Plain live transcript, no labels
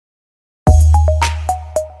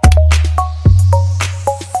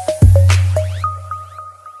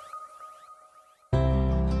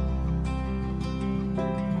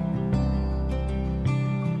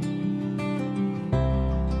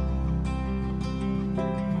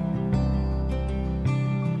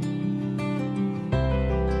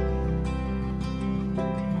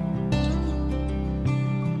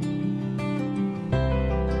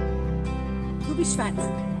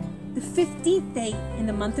B'Shvat, the 15th day in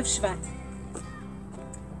the month of Shvat.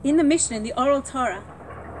 In the Mishnah, in the Oral Torah,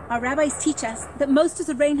 our rabbis teach us that most of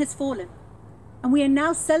the rain has fallen, and we are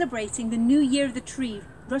now celebrating the new year of the tree,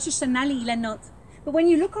 Rosh Hashanah L'Ilanot. But when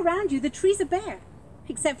you look around you, the trees are bare,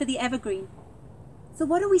 except for the evergreen. So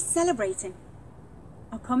what are we celebrating?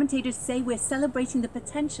 Our commentators say we're celebrating the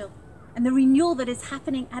potential and the renewal that is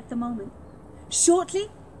happening at the moment. Shortly,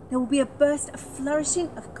 there will be a burst of flourishing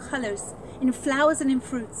of colors in flowers and in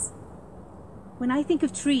fruits. When I think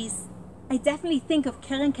of trees, I definitely think of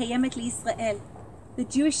Keren Kayemet L'Yisrael, the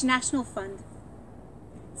Jewish National Fund.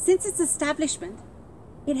 Since its establishment,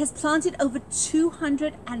 it has planted over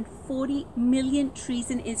 240 million trees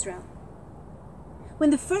in Israel. When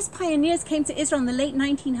the first pioneers came to Israel in the late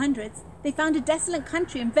 1900s, they found a desolate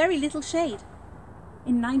country and very little shade.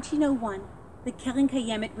 In 1901, the Keren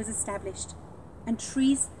Kayemet was established, and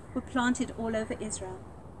trees were planted all over Israel.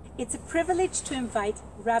 It's a privilege to invite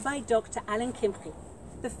Rabbi Dr. Alan Kimchi,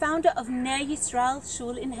 the founder of Ner Yisrael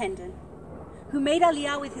Shul in Hendon, who made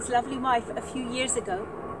Aliyah with his lovely wife a few years ago.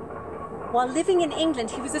 While living in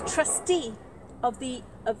England, he was a trustee of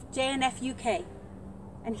JNF UK,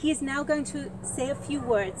 and he is now going to say a few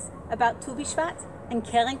words about Tu B'Shvat and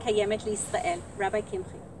Keren Kayemet L'Yisrael. Rabbi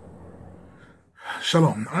Kimchi.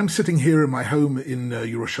 Shalom. I'm sitting here in my home in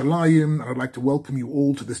Yerushalayim, and I'd like to welcome you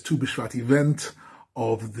all to this Tu B'Shvat event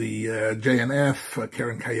of the JNF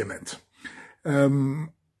Keren Kayemet.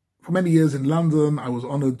 For many years in London, I was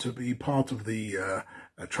honoured to be part of the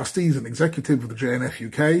trustees and executive of the JNF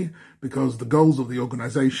UK because the goals of the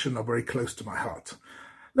organisation are very close to my heart.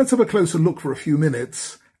 Let's have a closer look for a few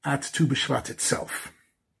minutes at Tu B'Shvat itself.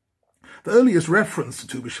 The earliest reference to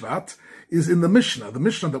Tu B'Shvat is in the Mishnah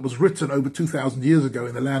that was written over 2,000 years ago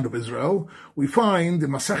in the land of Israel. We find in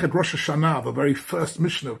Masechet Rosh Hashanah, the very first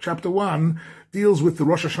Mishnah of chapter 1, deals with the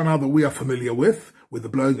Rosh Hashanah that we are familiar with the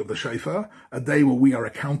blowing of the shofar, a day where we are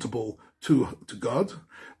accountable to God.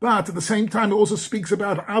 But at the same time, it also speaks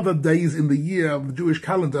about other days in the year of the Jewish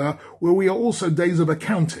calendar where we are also days of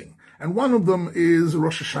accounting. And one of them is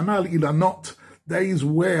Rosh Hashanah L'Ilanot, days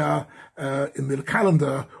where in the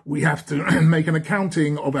calendar we have to make an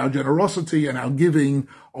accounting of our generosity and our giving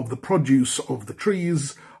of the produce of the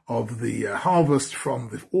trees, of the harvest from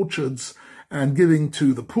the orchards, and giving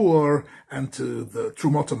to the poor and to the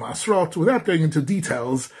Trumot Ma'asrot. Without going into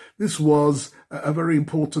details, this was a very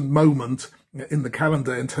important moment in the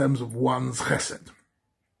calendar in terms of one's chesed.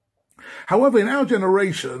 However, in our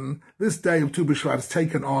generation, this day of Tu B'Shvat has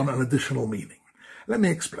taken on an additional meaning. Let me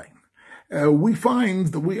explain. We find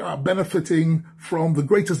that we are benefiting from the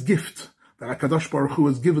greatest gift that HaKadosh Baruch Hu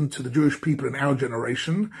has given to the Jewish people in our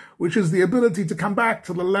generation, which is the ability to come back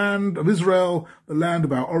to the land of Israel, the land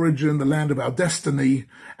of our origin, the land of our destiny,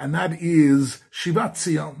 and that is Shivat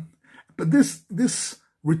Zion. But this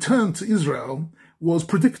return to Israel was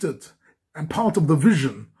predicted and part of the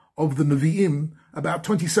vision of the Nevi'im about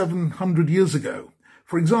 2,700 years ago.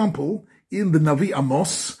 For example, in the Navi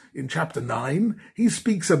Amos, in chapter 9, he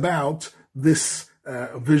speaks about this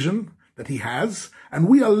vision that he has, and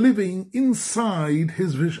we are living inside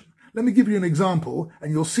his vision. Let me give you an example,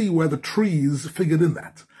 and you'll see where the trees figured in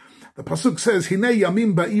that. The pasuk says, "Hinei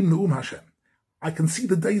yamim ba'im ne'um Hashem." I can see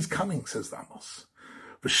the days coming, says the Amos.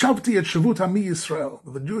 "V'shavti et shavut ami Yisrael."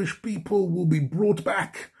 The Jewish people will be brought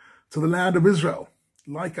back to the land of Israel.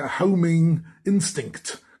 Like a homing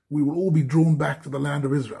instinct, we will all be drawn back to the land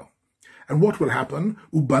of Israel. And what will happen?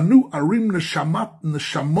 Ubanu arim neshamot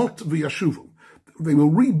v'yashuvu. They will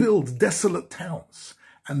rebuild desolate towns,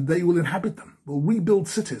 and they will inhabit them. Will rebuild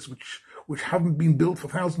cities which haven't been built for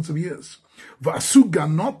thousands of years. V'asu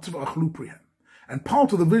ganot v'achlu prihem. And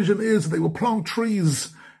part of the vision is they will plant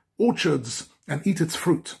trees, orchards, and eat its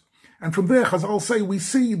fruit. And from there, Chazal say, we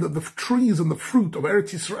see that the trees and the fruit of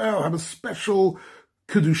Eretz Yisrael have a special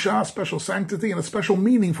kedusha, special sanctity, and a special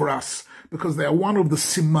meaning for us, because they are one of the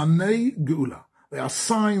simanei geula. They are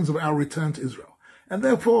signs of our return to Israel. And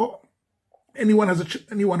therefore, anyone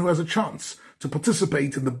who has a chance to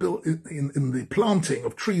participate in the planting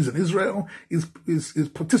of trees in Israel is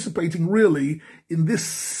participating really in this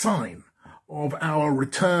sign of our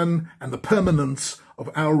return and the permanence of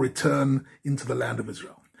our return into the land of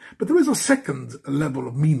Israel. But there is a second level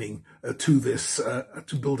of meaning to this,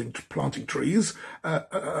 to planting trees,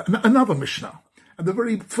 another Mishnah. And the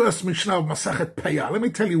very first Mishnah of Masachet Peah. Let me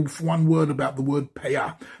tell you one word about the word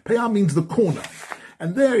Peah. Peah means the corner.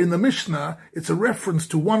 And there in the Mishnah, it's a reference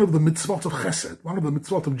to one of the mitzvot of chesed, one of the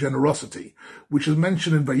mitzvot of generosity, which is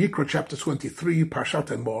mentioned in Vayikra chapter 23, Parshat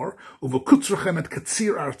Emor, Uvakutzrechem et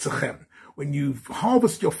katzir artzachem, when you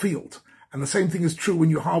harvest your field. And the same thing is true when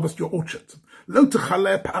you harvest your orchard. Don't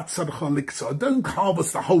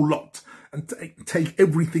harvest the whole lot and take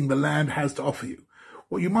everything the land has to offer you.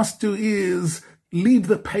 What you must do is leave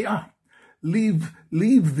the payah, leave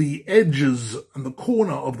the edges and the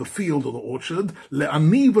corner of the field or the orchard,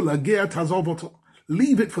 leave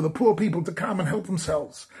it for the poor people to come and help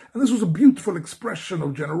themselves. And this was a beautiful expression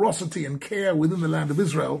of generosity and care within the land of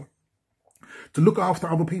Israel to look after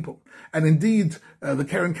other people. And indeed, the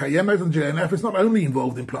Keren Kayemet and JNF is not only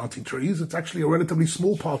involved in planting trees, it's actually a relatively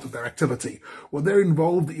small part of their activity. What they're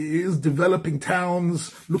involved is developing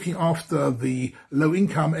towns, looking after the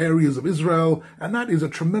low-income areas of Israel, and that is a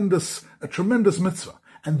tremendous mitzvah.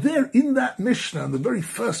 And there in that Mishnah, in the very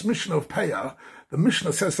first Mishnah of Peyah, the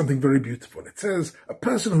Mishnah says something very beautiful. It says, a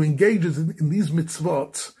person who engages in these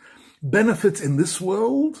mitzvot benefits in this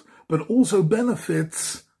world, but also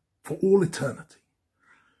benefits for all eternity.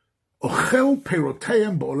 That's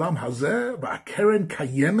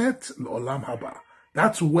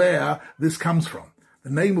where this comes from. The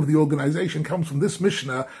name of the organization comes from this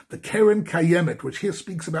Mishnah, the Keren Kayemet, which here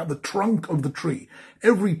speaks about the trunk of the tree.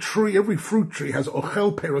 Every fruit tree has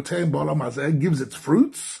Ochel Peroteim Ba'olam Hazeh, gives its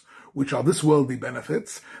fruits, which are this worldly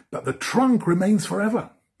benefits, but the trunk remains forever.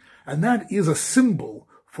 And that is a symbol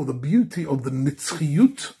for the beauty of the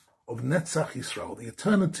Nitzchiyut of Netzach Yisrael, the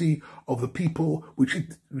eternity of the people, which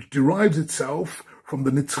derives itself from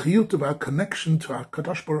the Nitzchiyut of our connection to our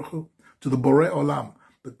Kadosh Baruch Hu, to the Borei Olam.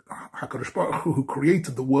 The HaKadosh Baruch Hu, who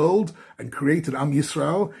created the world and created Am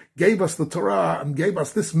Yisrael, gave us the Torah and gave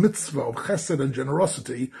us this mitzvah of chesed and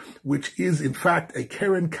generosity, which is in fact a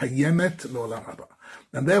Keren Kayemet L'Olam Haba.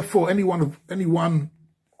 And therefore, anyone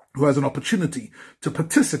who has an opportunity to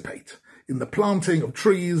participate in the planting of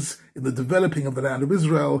trees, in the developing of the land of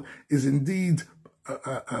Israel, is indeed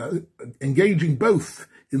engaging both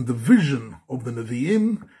in the vision of the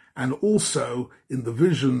Nevi'im and also in the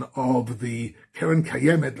vision of the Keren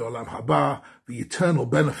Kayemet L'Olam Haba, the eternal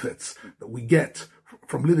benefits that we get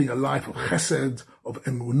from living a life of chesed, of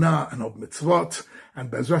emunah, and of mitzvot.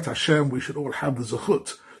 And Be'ezrat Hashem, we should all have the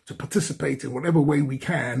zechut to participate in whatever way we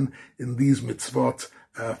can in these mitzvot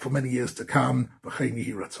for many years to come. V'chein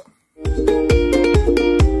yehi ratzon.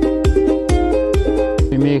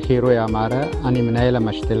 שמי חירוי אמרה, אני מנהל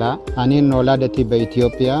המשתלה. אני נולדתי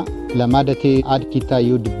באתיופיה, למדתי עד כיתה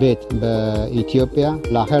י"ב באתיופיה.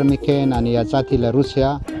 לאחר מכן אני יצאתי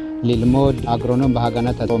לרוסיה ללמוד אגרונום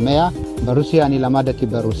בהגנת הצומח. ברוסיה אני למדתי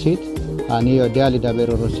ברוסית. אני יודע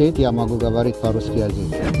לדבר רוסית, ימגו גברית ברוסקי הזה.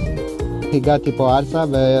 הגעתי פה ארצה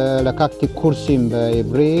ולקחתי קורסים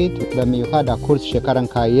בעברית, במיוחד הקורס שקרן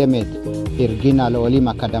קיימת ארגנה לעולים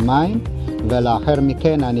אקדמיים. ולאחר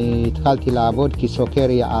מכן אני התחלתי לעבוד כסוקר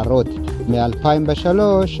יערות. מ-2003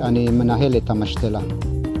 אני מנהל את המשתלה.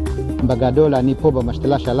 בגדול אני פה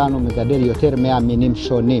במשתלה שלנו מגדל יותר 100 מינים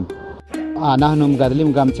שונים. אנחנו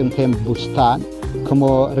מגדלים גם צמחי בוסתן,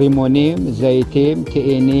 כמו רימונים, זיתים,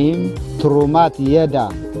 תאנים, תרומת ידע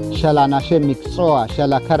של אנשי מקצוע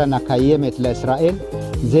של הקרן הקיימת לישראל.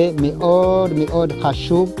 זה מאוד מאוד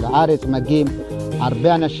חשוב. לארץ מגיעים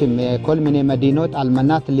הרבה אנשים מכל מיני מדינות על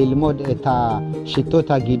מנת ללמוד את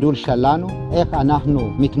שיטות הגידול שלנו, איך אנחנו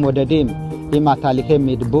מתמודדים עם התהליכי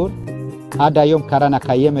מדבור. עד היום קרן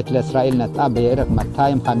הקיימת לישראל נטעה בערך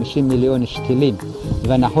 250 מיליון שתילים,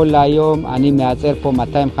 ונכון להיום אני מייצר פה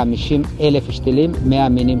 250,000 שתילים, 100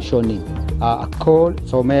 מינים שונים. הכל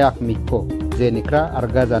צומח מפה. זה נקרא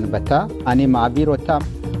ארגז הנבטה. אני מעביר אותם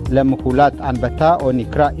למחולת הנבטה או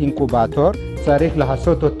נקרא אינקובטור. צריך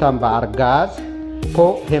לעשות אותם בארגז.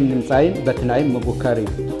 פה הם נמצאים בתנאים מבוקרים.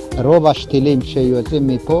 רוב השתילים שיוצאים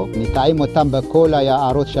מפה, נטעים אותם בכל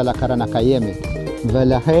היערות של הקרן הקיימת.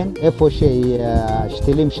 ולכן איפה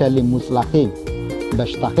שהשתילים שלי מוצלחים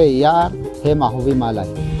בשטחי יער, הם אהובים עליי.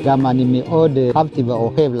 גם אני מאוד אהבתי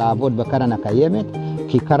ואוהב לעבוד בקרן הקיימת,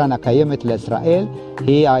 כי קרן הקיימת לישראל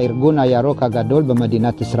היא הארגון הירוק הגדול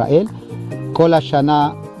במדינת ישראל. כל השנה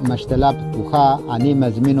משתלה פתוחה, אני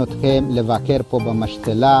מזמין אתכם לבקר פה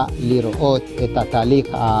במשתלה, לראות את התהליך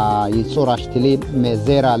הייצור השתילים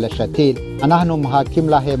מזרע לשתיל. אנחנו מחכים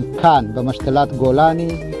להם כאן במשתלת גולני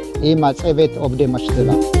עם הצוות עובדי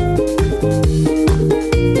משתלה.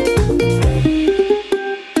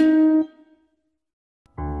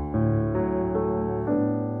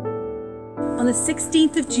 On the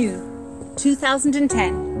 16th of June,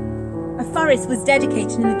 2010, a forest was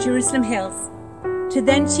dedicated in the Jerusalem hills to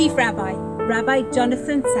then Chief Rabbi, Rabbi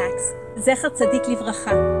Jonathan Sacks, Zecher Tzadik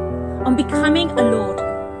Livracha, on becoming a Lord.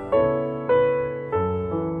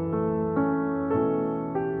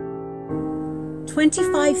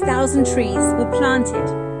 "25,000 trees were planted,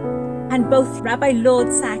 and both Rabbi Lord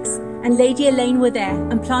Sacks and Lady Elaine were there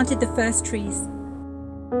and planted the first trees.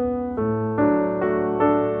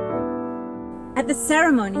 the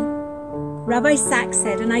ceremony, Rabbi Sacks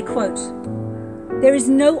said, and I quote, "There is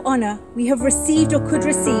no honor we have received or could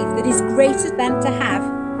receive that is greater than to have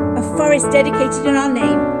a forest dedicated in our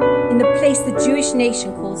name in the place the Jewish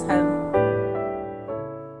nation calls home."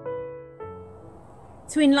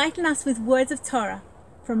 To enlighten us with words of Torah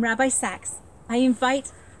from Rabbi Sacks, I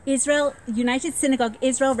invite Israel United Synagogue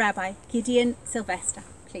Israel Rabbi Gideon Sylvester,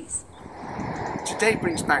 please. Today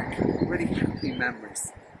brings back really happy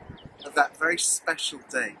memories of that very special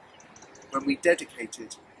day when we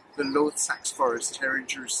dedicated the Lord Sacks Forest here in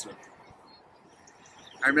Jerusalem.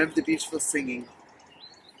 I remember the beautiful singing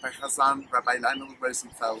by Chazan Rabbi Lionel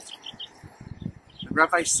Rosenfeld and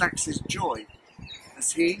Rabbi Sacks' joy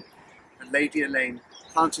as he and Lady Elaine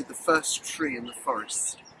planted the first tree in the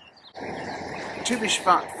forest. Tu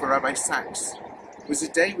B'Shvat for Rabbi Sacks was a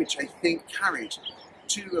day which I think carried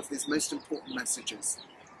two of his most important messages: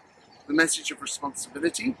 the message of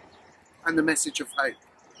responsibility and the message of hope.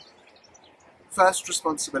 First,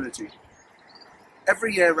 responsibility.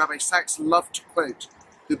 Every year Rabbi Sacks loved to quote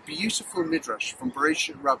the beautiful Midrash from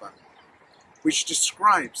Bereshit Rabbah, which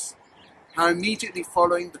describes how immediately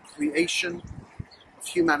following the creation of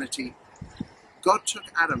humanity, God took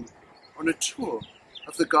Adam on a tour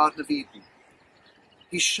of the Garden of Eden.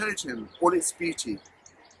 He showed him all its beauty,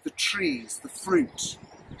 the trees, the fruit,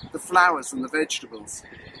 the flowers and the vegetables.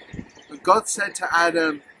 And God said to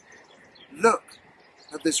Adam, "Look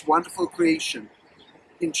at this wonderful creation,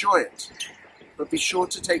 enjoy it, but be sure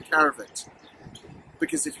to take care of it,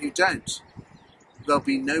 because if you don't, there'll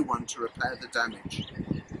be no one to repair the damage."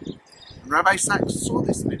 And Rabbi Sacks saw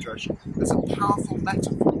this midrash as a powerful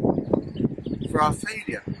metaphor for our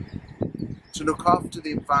failure to look after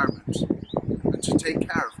the environment and to take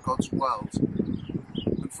care of God's world.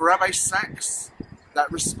 And for Rabbi Sacks, that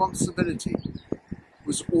responsibility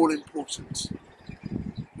was all important.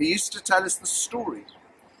 He used to tell us the story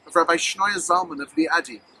of Rabbi Shnoya Zalman of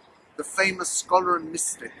Liadi, the famous scholar and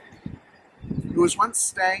mystic, who was once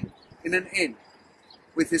staying in an inn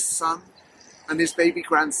with his son and his baby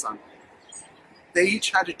grandson. They each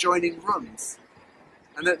had adjoining rooms,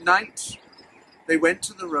 and at night they went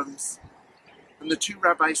to the rooms and the two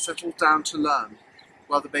rabbis settled down to learn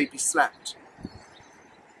while the baby slept.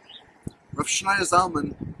 Rav Shnoya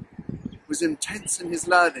Zalman was intense in his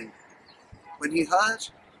learning when he heard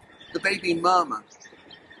the baby murmur,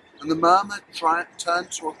 and the murmur turned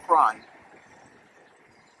to a cry,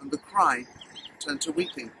 and the cry turned to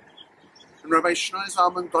weeping. And Rabbi Shnoya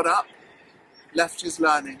Zalman got up, left his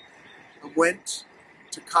learning, and went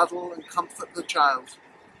to cuddle and comfort the child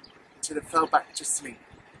until it fell back to sleep.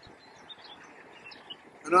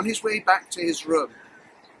 And on his way back to his room,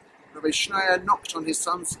 Rabbi Shnoya knocked on his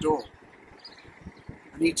son's door.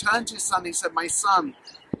 And he turned to his son and he said, "My son,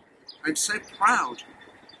 I'm so proud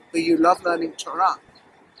that you love learning Torah.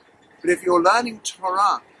 But if your learning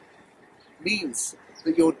Torah means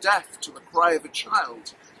that you're deaf to the cry of a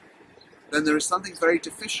child, then there is something very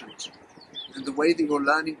deficient in the way that you're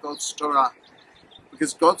learning God's Torah.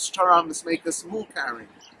 Because God's Torah must make us more caring,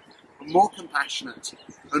 and more compassionate,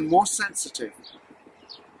 and more sensitive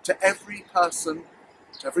to every person,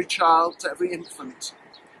 to every child, to every infant,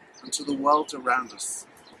 and to the world around us."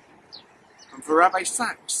 And for Rabbi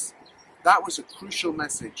Sacks, that was a crucial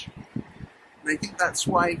message. And I think that's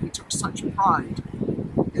why he took such pride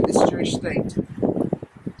in this Jewish state,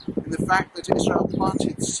 in the fact that Israel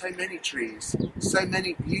planted so many trees, so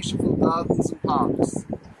many beautiful gardens and parks,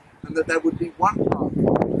 and that there would be one park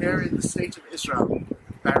here in the state of Israel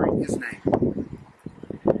bearing his name.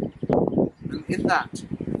 And in that,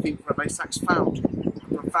 I think Rabbi Sacks found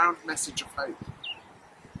a profound message of hope.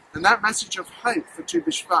 And that message of hope for Tu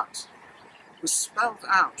B'Shvat was spelled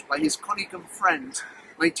out by his colleague and friend,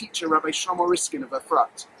 my teacher, Rabbi Shlomo Riskin of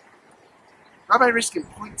Efrat. Rabbi Riskin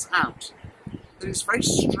points out that it's very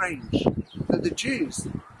strange that the Jews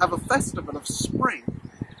have a festival of spring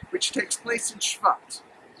which takes place in Shvat,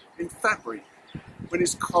 in February, when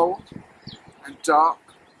it's cold and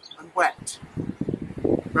dark and wet.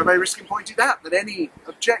 Rabbi Riskin pointed out that any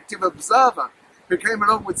objective observer who came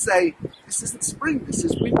along would say, "This isn't spring, this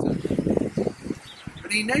is winter."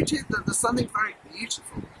 But he noted that there's something very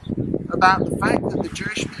beautiful about the fact that the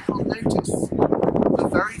Jewish people notice the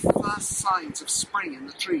very first signs of spring in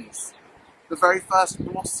the trees, the very first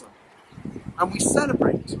blossom. And we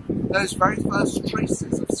celebrate those very first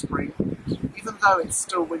traces of spring, even though it's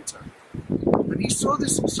still winter. And he saw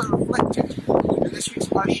this also reflected in this week's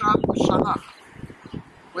Parshat Shalach,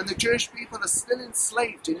 when the Jewish people are still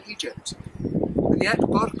enslaved in Egypt, and yet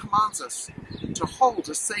God commands us to hold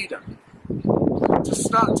a Seder, to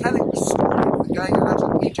start telling the story of the going out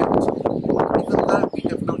of Egypt, even though we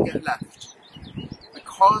have not yet left.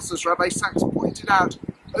 because, as Rabbi Sachs pointed out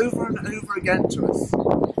over and over again to us,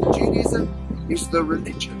 Judaism is the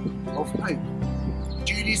religion of hope.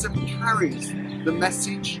 Judaism carries the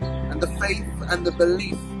message and the faith and the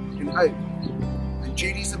belief in hope. And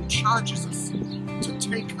Judaism charges us to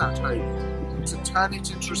take that hope, to turn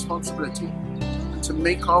it into responsibility, and to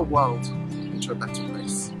make our world into a better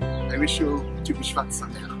place. I wish you all Tu B'Shvat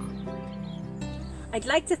Sameach. I'd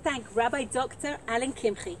like to thank Rabbi Dr. Alan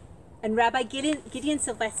Kimchi and Rabbi Gideon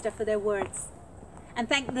Sylvester for their words, and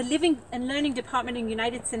thank the Living and Learning Department in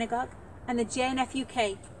United Synagogue and the JNF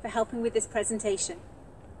UK for helping with this presentation.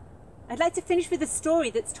 I'd like to finish with a story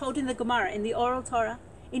that's told in the Gemara, in the Oral Torah,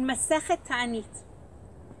 in Masechet Ta'anit.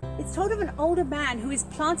 It's told of an older man who is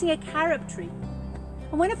planting a carob tree,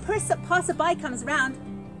 and when a passerby comes around,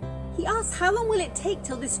 he asks, how long will it take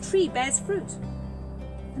till this tree bears fruit?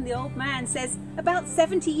 And the old man says, about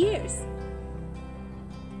 70 years.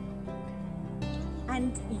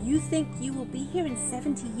 And you think you will be here in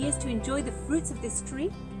 70 years to enjoy the fruits of this tree?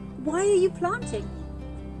 Why are you planting?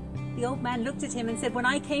 The old man looked at him and said, when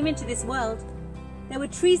I came into this world, there were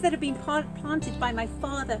trees that had been planted by my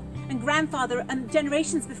father and grandfather and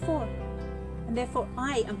generations before. And therefore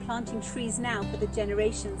I am planting trees now for the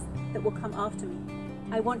generations that will come after me.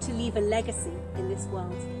 I want to leave a legacy in this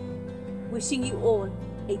world. Wishing you all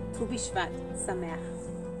a Tu B'Shvat Sameach.